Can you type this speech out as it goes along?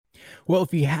Well,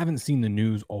 if you haven't seen the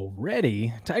news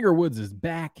already, Tiger Woods is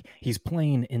back. He's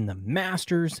playing in the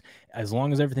Masters. As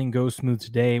long as everything goes smooth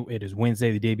today, it is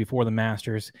Wednesday, the day before the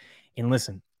Masters. And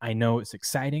listen, I know it's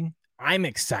exciting. I'm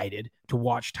excited to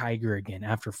watch Tiger again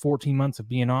after 14 months of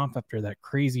being off after that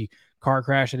crazy car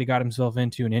crash that he got himself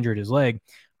into and injured his leg.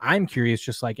 I'm curious,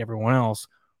 just like everyone else,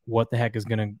 what the heck is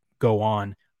going to go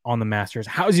on the Masters?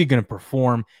 How is he going to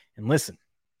perform? And listen,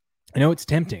 I know it's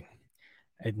tempting.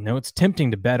 I know it's tempting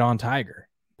to bet on Tiger,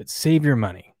 but save your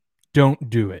money. Don't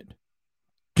do it.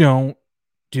 Don't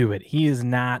do it. He is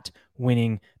not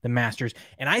winning the Masters.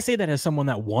 And I say that as someone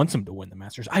that wants him to win the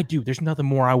Masters. I do. There's nothing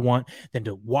more I want than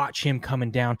to watch him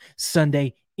coming down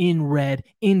Sunday in red,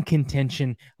 in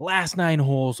contention, last 9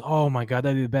 holes. Oh my God,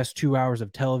 that'd be the best 2 hours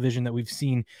of television that we've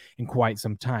seen in quite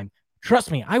some time. Trust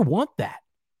me, I want that.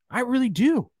 I really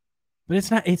do. But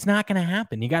it's not going to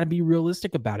happen. You got to be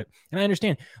realistic about it. And I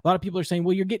understand a lot of people are saying,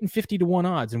 well, you're getting 50-1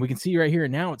 odds. And we can see right here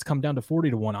now it's come down to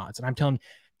 40-1 odds. And I'm telling you,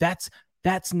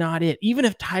 that's not it. Even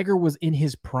if Tiger was in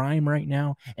his prime right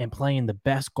now and playing the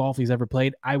best golf he's ever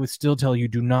played, I would still tell you,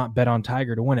 do not bet on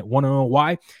Tiger to win it. Want to know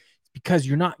why? Because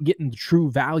you're not getting the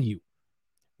true value.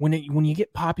 When you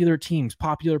get popular teams,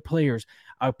 popular players,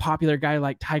 a popular guy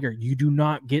like Tiger, you do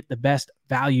not get the best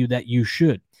value that you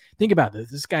should. Think about this.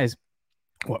 This guy's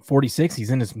 46? He's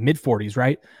in his mid-40s,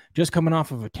 right? Just coming off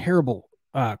of a terrible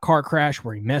car crash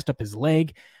where he messed up his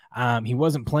leg. He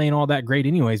wasn't playing all that great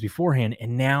anyways beforehand,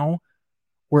 and now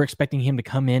we're expecting him to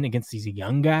come in against these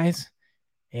young guys,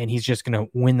 and he's just going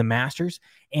to win the Masters.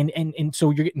 And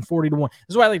so you're getting 40-1. This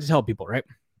is what I like to tell people, right?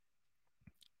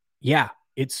 Yeah,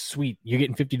 it's sweet. You're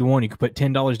getting 50-1. You could put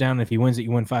 $10 down, and if he wins it,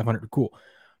 you win $500. Cool.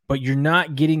 But you're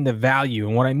not getting the value.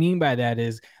 And what I mean by that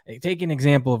is, take an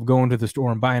example of going to the store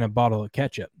and buying a bottle of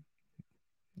ketchup.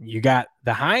 You got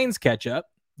the Heinz ketchup,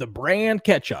 the brand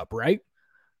ketchup, right?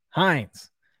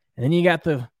 Heinz. And then you got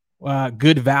the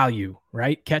good value,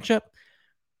 right? Ketchup.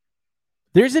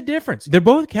 There's a difference. They're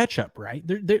both ketchup, right?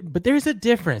 But there's a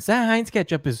difference. That Heinz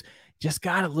ketchup is just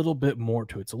got a little bit more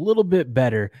to it. It's a little bit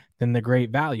better than the great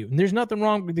value. And there's nothing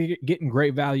wrong with getting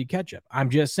great value ketchup.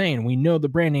 I'm just saying, we know the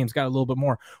brand name's got a little bit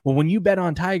more. Well, when you bet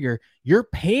on Tiger, you're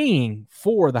paying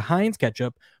for the Heinz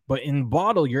ketchup, but in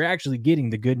bottle, you're actually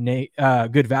getting the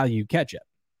good value ketchup.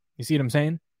 You see what I'm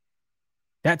saying?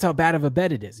 That's how bad of a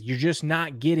bet it is. You're just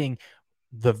not getting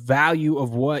the value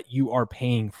of what you are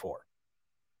paying for.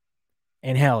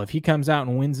 And hell, if he comes out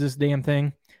and wins this damn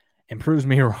thing and proves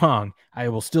me wrong, I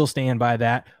will still stand by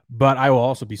that. But I will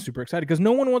also be super excited because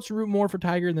no one wants to root more for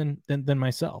Tiger than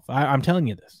myself. I'm telling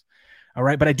you this. All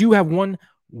right. But I do have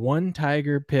one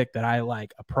Tiger pick that I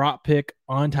like, a prop pick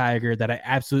on Tiger that I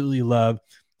absolutely love.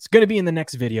 It's going to be in the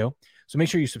next video. So make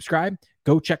sure you subscribe.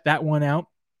 Go check that one out.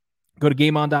 Go to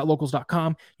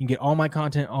gameon.locals.com. You can get all my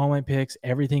content, all my picks,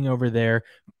 everything over there.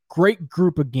 Great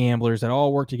group of gamblers that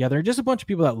all work together. Just a bunch of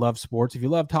people that love sports. If you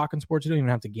love talking sports, you don't even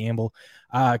have to gamble.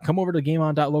 Come over to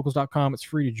gameon.locals.com. It's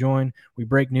free to join. We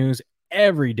break news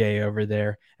every day over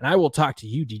there. And I will talk to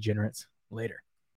you degenerates later.